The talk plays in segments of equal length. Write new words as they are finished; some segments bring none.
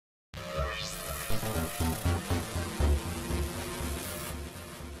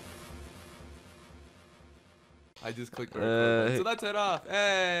I just clicked the record button. So let's head off.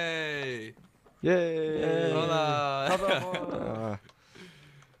 Hey! Yay! Hola!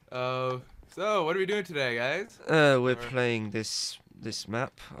 So what are we doing today, guys? We're playing this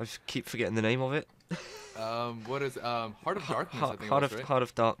map. I keep forgetting the name of it. What is Heart of Darkness? I think Heart it was, right? Heart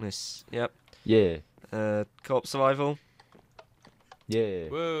of Darkness. Yep. Yeah. Co-op survival. Yeah.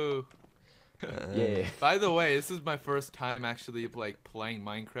 Whoa! Yeah. By the way, this is my first time actually like playing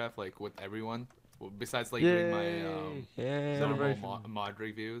Minecraft like with everyone. Well, besides like doing my Yeah. normal mod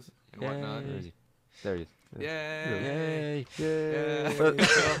reviews and whatnot. Where is he? There he is. Yay! Yay! Yeah.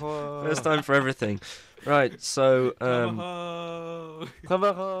 First time for everything. Right. So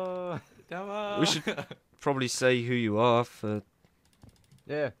we should probably say who you are for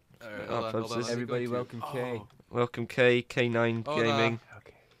Yeah. Alright, Our hold on, purposes. Everybody, welcome Kay. welcome K9 Hold on. Gaming.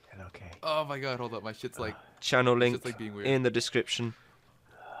 Okay. Hello, Kay. Oh my god, hold up, my shit's like Channel link just like being weird. in the description.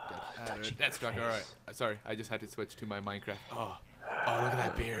 That's dark. All right. Sorry, I just had to switch to my Minecraft. Oh, look at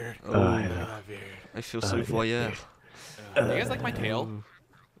that beard. Oh, Look at that beard. I feel so voyeur. You guys like my tail?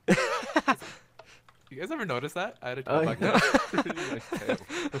 You guys ever notice that? I had a tail Oh, back yeah. then.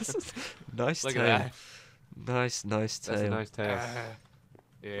 Nice Look tail. at that. Nice tail. That's a nice tail.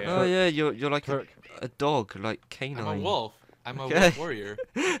 Yeah. Oh yeah, you're like Perk. a dog, like K9. I'm a wolf. I'm a Okay. wolf warrior.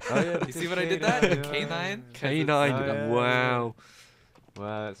 Oh, yeah, You see what I did that? K9. K9. Yeah. Wow.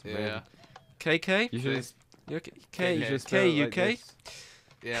 Wow, that's amazing. Yeah. KK? You should just, You okay? K, you should K, spell it like UK? this.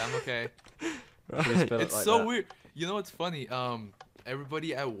 Yeah, I'm okay. You should Right. spell it It's like so that. weird. You know what's funny?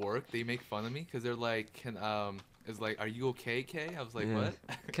 Everybody at work they make fun of me because they're like, is like, are you okay, K? I was like, Yeah. what?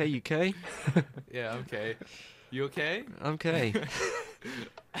 KUK? Yeah, I'm okay. You okay? I'm K.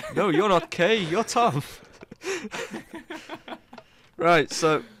 No, you're not K, you're Tom. Right,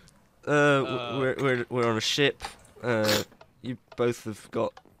 so we're on a ship. You both have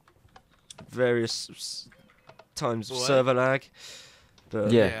got various times of What? server lag.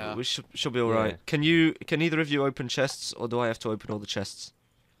 But Yeah. we should be alright. Yeah. Can either of you open chests, or do I have to open all the chests?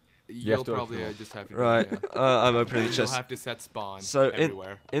 You'll have to probably open them. just have to. Right, Yeah. I'm opening the You'll chest. have to set spawn So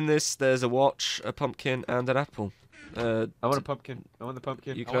everywhere. in this, there's a watch, a pumpkin, and an apple. I want a pumpkin. I want the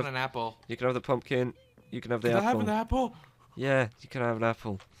pumpkin. You I can want have an apple. you can have the pumpkin. You can have the Can I apple. have an apple? Yeah, you can have an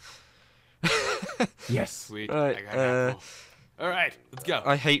apple. Yes. Sweet. Right, I got an apple. All right, let's go.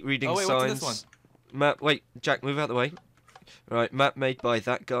 I hate reading Oh, wait, signs. what's in this Map, wait, Jack, move out the way. Right, map made by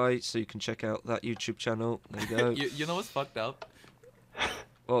that guy, so you can check out that YouTube channel. There you go. You know what's fucked up?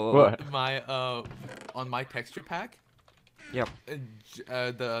 What? My on my texture pack. Yep.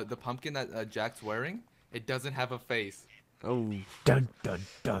 The pumpkin that Jack's wearing, it doesn't have a face. Oh. Dun dun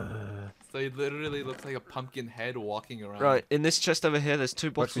dun. So it literally looks like a pumpkin head walking around. Right, in this chest over here, there's 2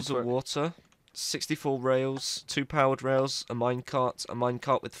 Watch me bottles of twerk. water, 64 rails, 2 powered rails, a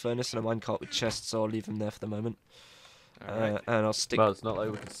minecart with furnace, and a minecart with chests. So I'll leave them there for the moment. All right. And I'll stick. Well, it's not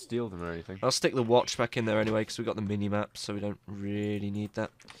like we can steal them or anything. I'll stick the watch back in there anyway, because we got the mini map, so we don't really need that.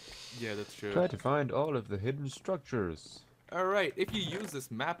 Yeah, that's true. Try to find all of the hidden structures. All right, if you use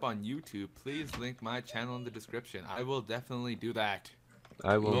this map on YouTube, please link my channel in the description. I will definitely do that.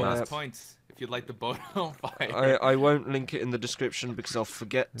 I will Yeah. Bonus map. points if you'd like the boat on fire. I won't link it in the description because I'll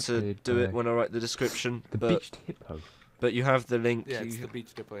forget to Okay, do it bye. when I write the description. The but beached hippo. but you have the link. Yeah, it's you- the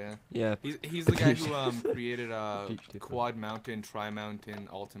beach dipper, yeah. yeah. He's the guy who created Beach dipper. Quad Mountain, Tri Mountain,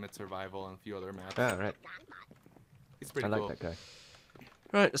 Ultimate Survival, and a few other maps. Ah, right. He's pretty I like cool. that guy.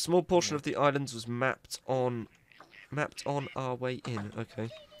 Right, a small portion of the islands was mapped on our way in. Okay.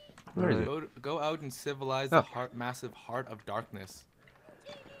 Where is Right. it? Go out and civilize Oh. the massive heart of darkness.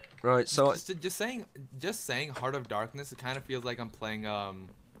 Right. So Just saying Heart of Darkness, it kind of feels like I'm playing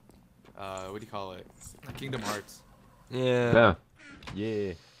what do you call it? Kingdom Hearts. yeah. Yeah.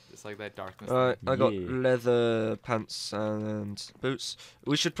 Yeah. Just like that darkness. Right. thing. I got Yeah. leather pants and boots.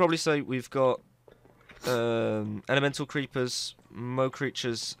 We should probably say we've got elemental creepers, mo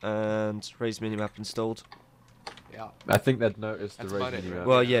creatures, and raised minimap installed. Yeah. I think they'd notice the That's raised about it, mini right? map.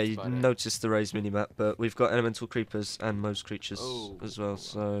 Well, yeah, yeah, that's you about it. noticed the raised minimap, but we've got elemental creepers and most creatures Oh. as well.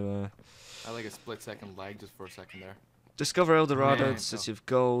 So I like a split-second lag just for a second there. discover El Dorado, Man. the city of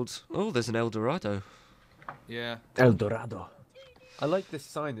gold. Oh, there's an El Dorado. Yeah. El Dorado. I like this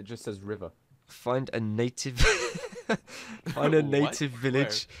sign that just says river. Find a native. Find a What? native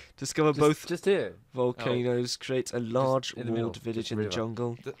village. Discover both Just here. volcanoes. Create a large in the middle, walled village just in the river.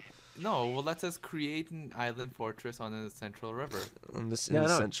 jungle. No, well that says create an island fortress on a central river. On this Yeah, in I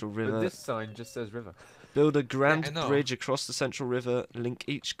the know, central But river. this sign just says river. Build a grand know. bridge across the central river. Link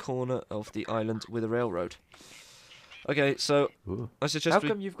each corner of the island with a railroad. Okay, so Ooh. I How suggest we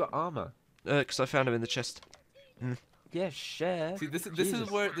come you've got armor? because I found him in the chest. Yeah, share. See, this Jesus.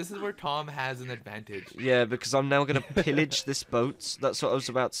 is where Tom has an advantage. Yeah, because I'm now gonna pillage this boat. That's what I was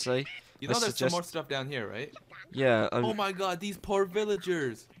about to say. You I know, there's some suggest- more stuff down here, right? Yeah, Oh my God, these poor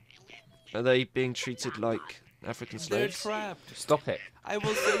villagers. are they being treated like African They're slaves? trapped. Stop it. I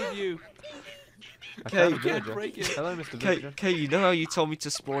will save you. I found a Okay. Can't villager. break it. Hello, Mr. Okay, Villager. okay, you know how you told me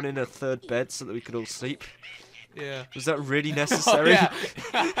to spawn in a third bed so that we could all sleep? Yeah. Was that really Oh, necessary? yeah.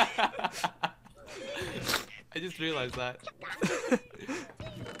 I just realized that.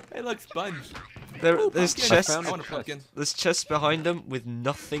 Hey, look, sponge. There's Pumpkin. chests. found I want a pumpkin. There's chests behind them with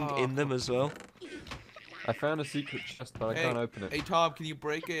nothing Oh. in them as well. I found a secret chest, but I Hey, can't open it. hey, Tom, can you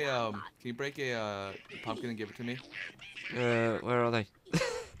break a pumpkin and give it to me? Where are they?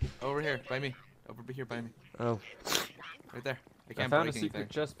 Over here, by me. Over here, by me. Oh, Right there. I I can't found a break secret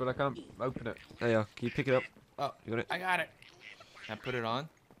anything. chest, but I can't open it. there you are. Can you pick it up? Oh, You got it? I got it. I put it on.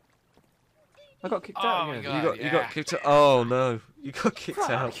 I got kicked Oh out my again. God. You yeah. got kicked out. Oh no, you got kicked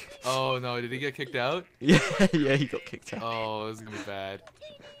out. Oh no, did he get kicked out? Yeah, yeah, he got kicked out. Oh, this is gonna be bad.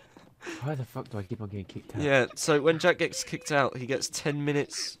 Why the fuck do I keep on getting kicked out? Yeah, so when Jack gets kicked out, he gets 10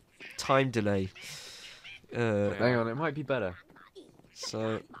 minutes time delay. Hang on, it might be better.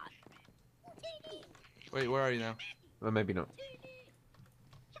 So Wait, where are you now? Or maybe not.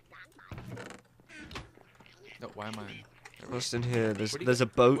 No, why am I? what's in here? Where'd he There's a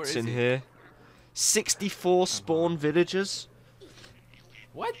Where boat is in he? here. 64 spawn villagers.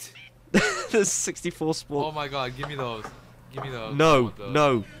 What? There's 64 Oh spawn. my God, give me those. Give me those. I No, want those.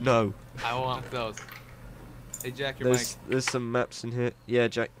 no, no. I want those. Hey Jack, your mic. There's some maps in here. Yeah,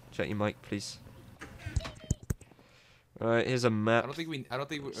 Jack, your mic, please. Alright, here's a map. I don't think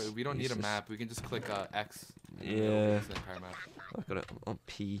we don't need a Jesus. map. We can just click X. and Yeah. it'll give us the entire map. I've got it on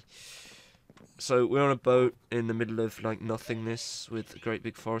P. So we're on a boat in the middle of like nothingness with a great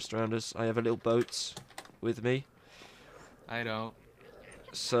big forest around us. I have a little boat with me. I don't.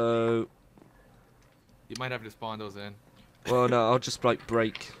 So, You might have to spawn those in. well, no, I'll just like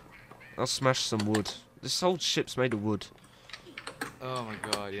break. I'll smash some wood. This whole ship's made of wood. Oh my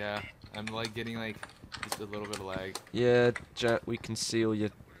God, yeah. I'm like getting like just a little bit of lag. Yeah, Jack, we can see all your.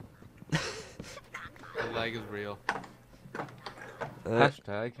 The lag is real.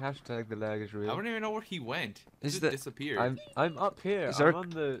 Hashtag the lag is I real. don't even know where he went. He Is just that- disappeared. I'm up here. Is there I'm a- on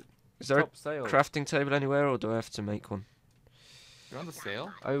the Is there a top sail. crafting table anywhere, or do I have to make one? You're on the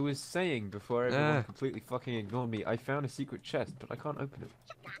sail? I was saying before everyone Ah. completely fucking ignored me, I found a secret chest, but I can't open it.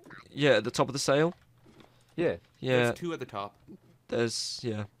 Yeah, at the top of the sail. Yeah, Yeah, There's two at the top.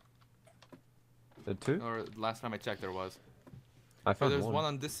 yeah. the two? Or last time I checked, there was. I Oh, found there's one. one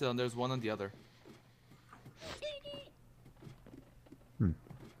on this sail and there's one on the other.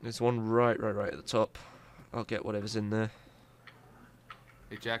 There's one right at the top. I'll get whatever's in there.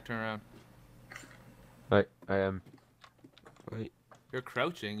 Hey Jack, turn around. Right, I am. Wait. You're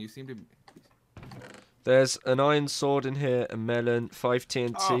crouching. You seem to. There's an iron sword in here, a melon, 5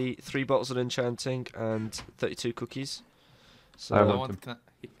 TNT, Oh. 3 bottles of enchanting, and 32 cookies. So, I I want want them.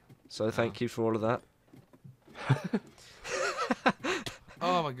 so thank you for all of that.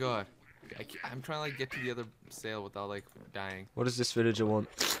 Oh my God. I'm trying to like get to the other sail without like dying. What does this villager want?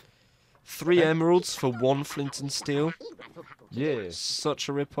 3 emeralds for 1 flint and steel. Yeah. Such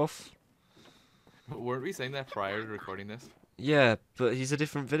a rip-off. Weren't we saying that prior to recording this? Yeah, but he's a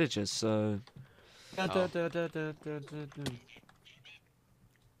different villager, so... I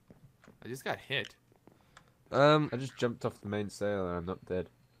just got hit. I I just jumped off the main sail and I'm not dead.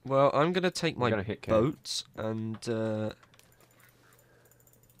 Well, I'm gonna take I'm my gonna hit Ken. boat and...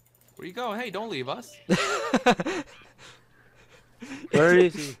 Where you going? Hey, don't leave us. Where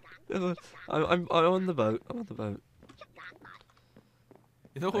is he? I'm on the boat. I'm on the boat.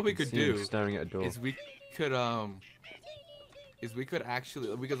 You know what we could See him do staring at a door. is we could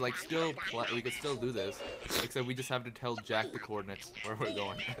actually we could like still we could still do this, except we just have to tell Jack the coordinates where we're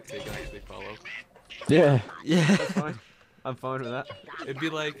going so he can actually follow. Yeah, Yeah. that's fine. I'm fine with that. It'd be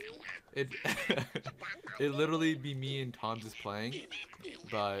like it'd literally be me and Tom just playing,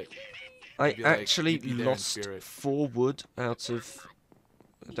 but I It'd be like, actually you'd be there in lost spirit. 4 wood out of...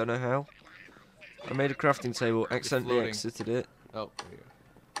 I don't know how. I made a crafting table, accidentally floating. exited it. oh, there you go.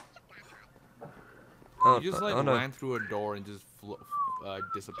 Oh, You just like oh no. ran through a door and just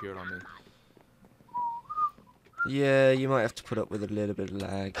disappeared on me. Yeah, you might have to put up with a little bit of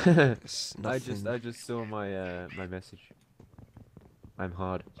lag. It's I nothing. just saw my my message. I'm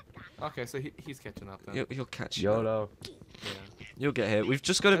hard. Okay, so he's catching up then. You'll catch it. YOLO. Yeah. You'll get here. We've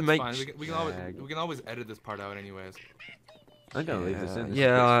just got to That's make... fine. We can always edit this part out anyways. I'm gonna leave this in. This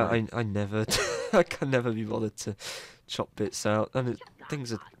Yeah, is I never... I can never be bothered to chop bits out. And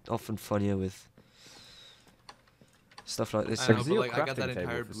things are often funnier with... stuff like this. I know, Like, but like I got crafting that table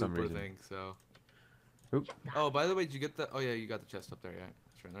entire for some blooper reason. thing, so. Oop. Oh, by the way, did you get the? Oh yeah, you got the chest up there, yeah.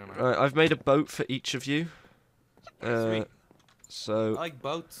 That's right. Never mind. Right, I've made a boat for each of you. Sweet. I So like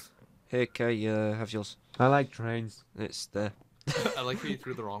boats. here, Kay, have yours. I like trains. It's there. I like how you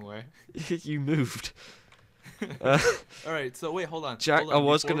threw the wrong way. You moved. All right, so wait, hold on. Jack, hold I on.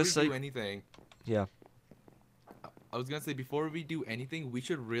 was Before gonna we say- do anything. Yeah. I was gonna say before we do anything, we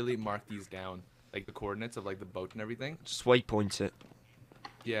should really mark these down, like the coordinates of like the boat and everything. Just waypoint it.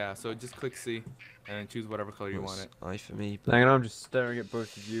 Yeah. So just click C, and then choose whatever color you want That's it. I for me. Hang on, I'm just staring at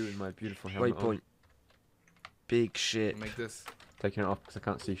both of you in my beautiful helmet. on. Waypoint. Big ship. Make this. Taking it off because I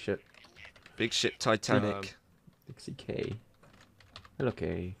can't see shit. Big ship Titanic. Dixie K. Hello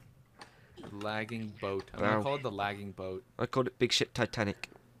K. Lagging boat. I'm Wow. gonna call it the lagging boat. I called it Big Ship Titanic.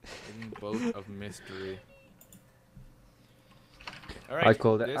 Lagging boat of mystery. All right. I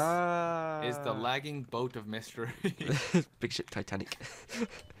called it. This Ah. is the lagging boat of mystery. Big Ship Titanic.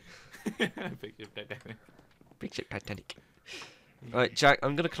 Big ship Titanic. Big Ship Titanic. Right, Jack,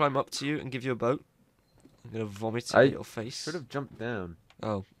 I'm gonna climb up to you and give you a boat. I'm gonna vomit I in your face. Should have jumped down.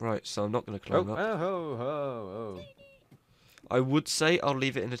 Oh, right, so I'm not gonna Oh, climb oh, up. ho, ho, oh. I would say I'll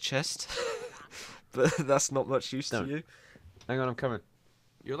leave it in a chest, but that's not much use Don't. to you. Hang on, I'm coming.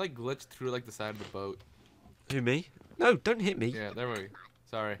 You're like glitched through like the side of the boat. Who, me? No, don't hit me. Yeah, there we go.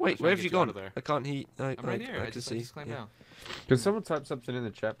 Sorry. I Wait, was where trying have to you get out gone? of there. I can't hear. I'm right here. I I can just see. climbed yeah. down. Can someone type something in the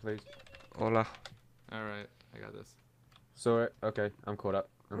chat, please? Hola. All right, I got this. Sorry. Okay, I'm caught up.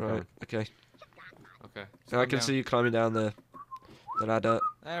 I'm Right. coming. Okay. Okay. So I can see you climbing down the ladder.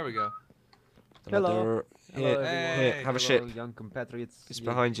 There we go. The Hello. ladder. Hello, Here, everyone. here, Hey. have a Hello, ship. young compatriots. It's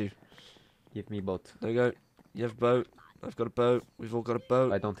behind you. Give me boat. There you go. You have a boat. I've got a boat. We've all got a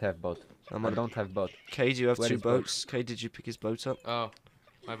boat. I don't have boat. I'm I on. don't have boat. Kay, do you have Where two is boat? boats? Kay, did you pick his boat up? Oh,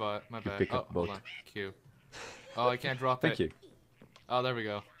 my bad. My bad. pick Oh, up hold boat. on. Q. Oh, I can't drop Thank it. you. Oh, there we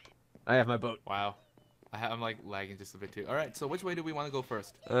go. I have my boat. Wow. I'm like lagging just a bit too. All right. So which way do we want to go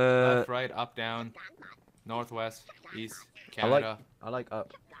first? Uh, Left, right, up, down, northwest, east, Canada. I like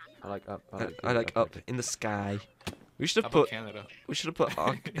up. I like up. I like up in the sky. We should How have about put. Canada? We should have put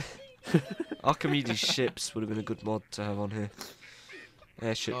Archimedes ships would have been a good mod to have on here.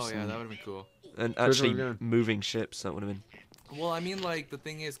 Airships Oh yeah, that would have been cool. and Good actually one, yeah. moving ships. That would have been. Well, I mean, like the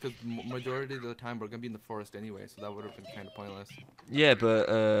thing is, because majority of the time we're gonna be in the forest anyway, so that would have been kind of pointless. Yeah, but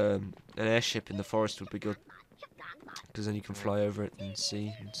an airship in the forest would be good. Because then you can fly over it and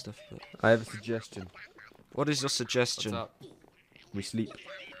see and stuff. But I have a suggestion. what is your What's suggestion? up? We sleep.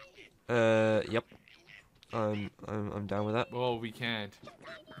 Yep. I'm down with that. Well, we can't.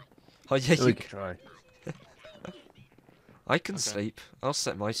 Oh yeah, We you. can try. I can Okay. sleep. I'll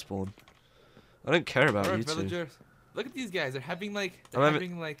set my spawn. I don't care about All you right, two. villagers. Look at these guys. They're having like I'm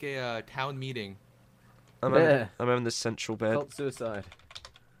having- a town meeting. Yeah. I'm having the central bed. Cult suicide.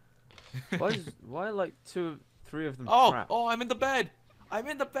 Why like 3 of them Oh, trapped? oh, I'm in the bed. I'm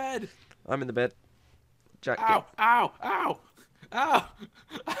in the bed. I'm in the bed. Jack, Ow, ow, ow, ow,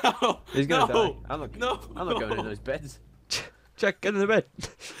 ow. He's gonna no. die. I'm not No, going in no. those beds. Jack, get in the bed.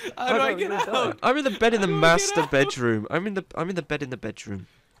 How do I I'm get gonna die. out? I'm in the bed in the How do I get master out? bedroom. I'm in the bed in the bedroom.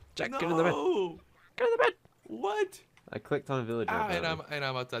 Jack, get in the bed. No. Get in the bed. What? I clicked on a villager. Ah, and apparently.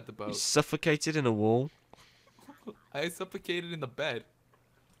 I'm outside the You boat. suffocated in a wall. I suffocated in the bed.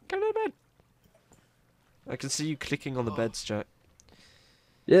 Get in the bed. I can see you clicking on the Oh. beds, Jack.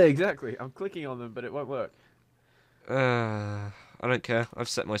 Yeah, exactly. I'm clicking on them, but it won't work. I don't care. I've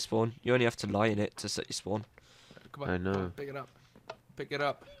set my spawn. You only have to lie in it to set your spawn. Come on, I come know. on, pick it up. Pick it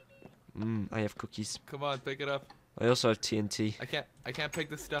up. I have cookies. Come on, pick it up. I also have TNT. I can't pick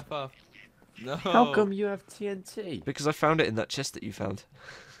this stuff up. No. How come you have TNT? Because I found it in that chest that you found.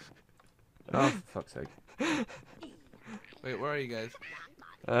 Oh, for fuck's sake. Wait, where are you guys?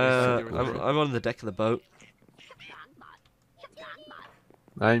 I'm on the deck of the boat.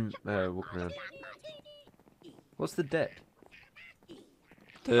 I'm walking around. What's the deck?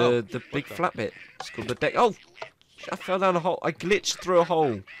 The what big the- flat bit. It's called the deck. Oh! I fell down a hole. I glitched through a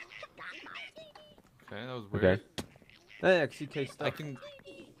hole. Okay, that was weird. Okay. Hey, XCK I stuff. can.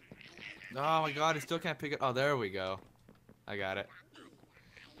 Oh my god, I still can't pick it. Oh, there we go. I got it.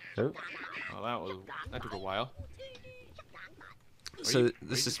 Oh. Well, that took a while. So you-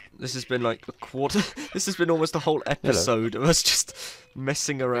 this has been like a quarter. This has been almost a whole episode of us just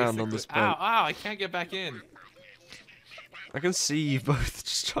messing around on this Basically- boat. Ow, ow! I can't get back in. I can see you both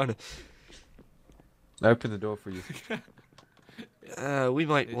just trying to. I opened the door for you. We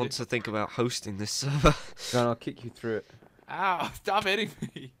might Did want you? to think about hosting this server. John, I'll kick you through it. Ow! Stop hitting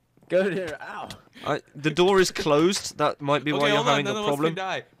me. Go there, ow! The door is closed. That might be why Okay, you're hold on. having None a of us can problem.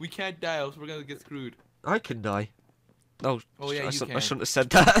 die. We can't die, else we're gonna get screwed. I can die. Oh, Oh yeah, you I can. shouldn't have said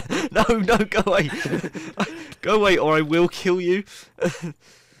that. No, no, go away. Go away, or I will kill you.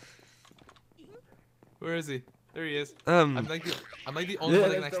 Where is he? There he is. Um, I'm like the only one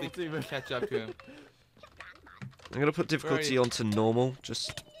that can let's double actually team him. catch up to him. I'm gonna put difficulty you? onto normal,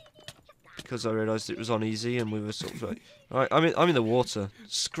 just because I realised it was on easy, and we were sort of like, right, I'm in the water.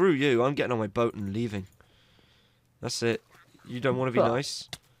 Screw you. I'm getting on my boat and leaving. That's it. You don't want to be Fuck. nice.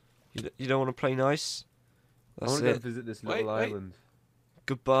 You don't want to play nice. I That's want to go it. and visit this Wait, little wait. island.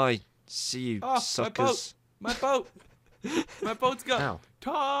 Goodbye. See you, Oh, suckers. My boat! My boat's gone! Ow.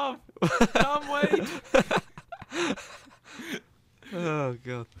 Tom! Tom, wait! Oh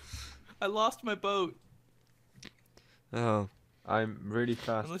god. I lost my boat. Oh. I'm really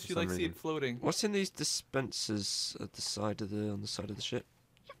fast. Unless for you some like see reason. it floating. What's in these dispensers at the side of on the side of the ship?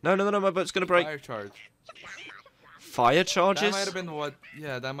 No, no, no, no, my boat's gonna break. Fire charge. Fire That charges? might have been what?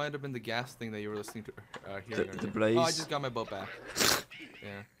 Yeah, that might have been the gas thing that you were listening to. Hearing The earlier. blaze. Oh, I just got my boat back.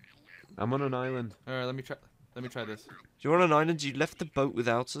 Yeah. I'm on an island. All right, let me try. Let me try this. You're on an island. You left the boat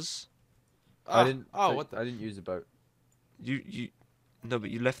without us. I didn't. Oh, what the? I didn't use a boat. No, but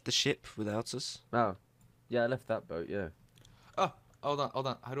you left the ship without us. Oh. Yeah, I left that boat. Yeah. Oh, hold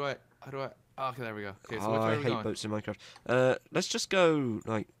on. How do I? Oh, okay, there we go. Okay, so Oh, which way I are we hate going? boats in Minecraft. Let's just go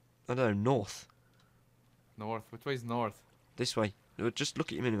like I don't know, north. North. Which way's north? This way. Just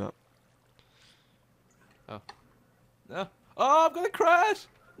look at your minimap. No. Oh, I'm gonna crash!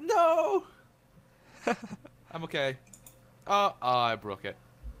 No! I'm okay. Oh, I broke it.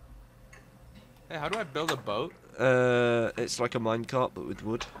 Hey, how do I build a boat? It's like a minecart but with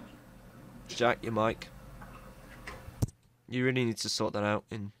wood. Jack, your mic. You really need to sort that out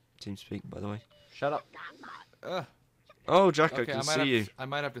in TeamSpeak, by the way. Shut up. Oh, Jack, I Okay, can see you. I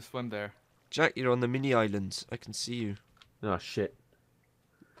might have to swim there. Jack, you're on the mini island. I can see you. Oh shit.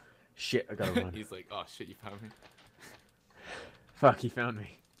 Shit, I gotta run. He's like, oh shit, you found me. Fuck, he found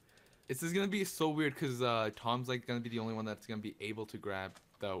me. This is gonna be so weird because Tom's like gonna be the only one that's gonna be able to grab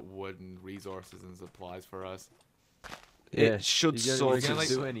the wood and resources and supplies for us. Yeah, It should he's the only sort one He's who gonna,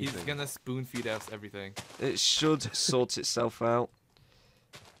 can like, do he's anything. gonna spoon feed us everything. It should sort itself out.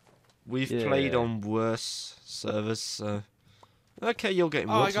 We've played Yeah. on worse servers, so okay, you're getting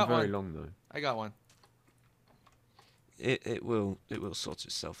Oh, I wood. It's got very one. long though. I got one. It will sort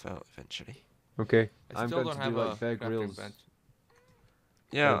itself out eventually. Okay. I I'm still going don't to do have like a Bear crafting Grylls. bench.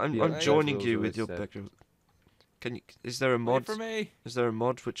 Yeah, Like the I'm Bear joining Grylls you always with your said. background. Can you? Is there a Wait mod? for me. Is there a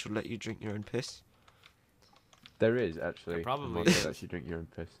mod which will let you drink your own piss? There is actually. There probably a mod is. that lets you drink your own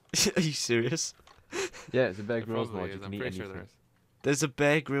piss. Are you serious? Yeah, it's a Bear There Grylls probably mod. is. You can I'm eat pretty sure anything. there is. There's a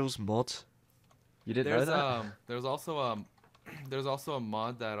Bear Grylls mod. You didn't know that? There's also a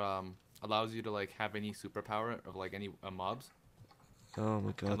mod that allows you to like have any superpower of like any mobs. Oh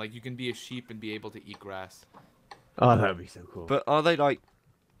my god. And, like you can be a sheep and be able to eat grass. Oh, that would be so cool. But are they like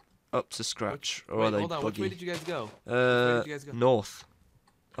up to scratch or Wait, are they hold on. Which way buggy? did you guys go? did you guys go? North.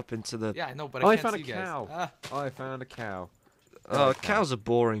 Up into the. Yeah, I know, but Oh, I I can't found a see you guys. cow. Ah, I found a cow. Oh, cows are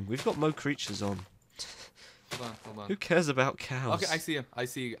boring. We've got Mo creatures on. hold on. Who cares about cows? Okay, I see him. I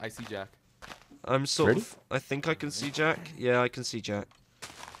see Jack. I'm sort Ready? of. I think I can see Jack. Yeah, I can see Jack.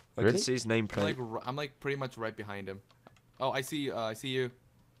 I Really? can see his nameplate. I'm like pretty much right behind him. Oh, I see you.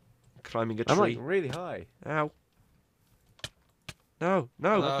 Climbing a I'm tree. like really high. Ow. No,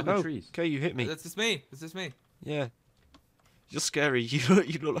 no, Hello? Up in the no. trees. Okay, you hit me. That's just me. Yeah. You're scary. You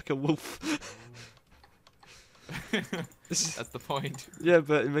look like a wolf. This is- That's the point. yeah,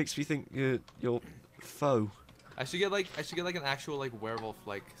 but it makes me think you're foe. I should get like an actual like werewolf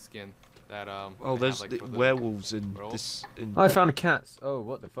like skin that Oh, they there's have, like, for the- werewolves in werewolf? this. In I found a cat. Oh,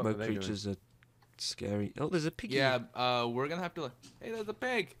 what the fuck Mo are they doing? creatures are scary. Oh, there's a piggy. Yeah, we're gonna have to like. Hey, there's a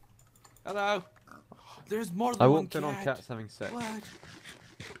pig. Hello. There's more than I one walked in cat. on cats having sex. What?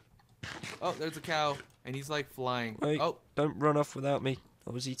 Oh, there's a cow, and he's like flying. Wait. Oh, Don't run off without me.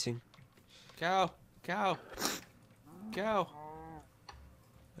 I was eating. cow.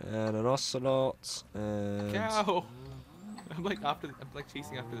 And an ocelot. And Cow. I'm like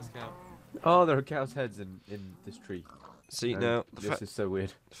chasing after this cow. Oh, there are cows' heads in this tree. see And now this is so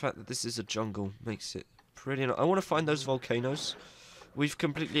weird. the fact that this is a jungle makes it pretty. I want to find those volcanoes. We've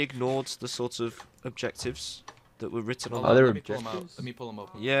completely ignored the sort of objectives that were written on. Hold Are on, there let me pull 'em out. objectives? Let me pull them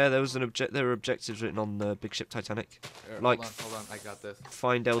up. Yeah, there was there were objectives written on the big ship Titanic. Here, Like, hold on, I got this.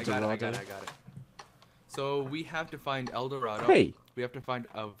 Find El I got Dorado. it. So we have to find El Dorado. Hey, We have to find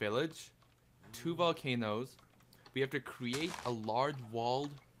a village, 2 volcanoes. We have to create a large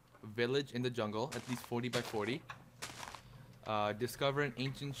walled village in the jungle, at least 40 by 40. Discover an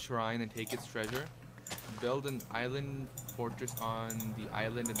ancient shrine and take its treasure. Build an island fortress on the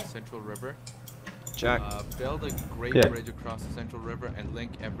island in the central river. Jack. Build a great Yeah. bridge across the central river and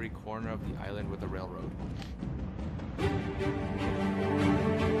link every corner of the island with a railroad.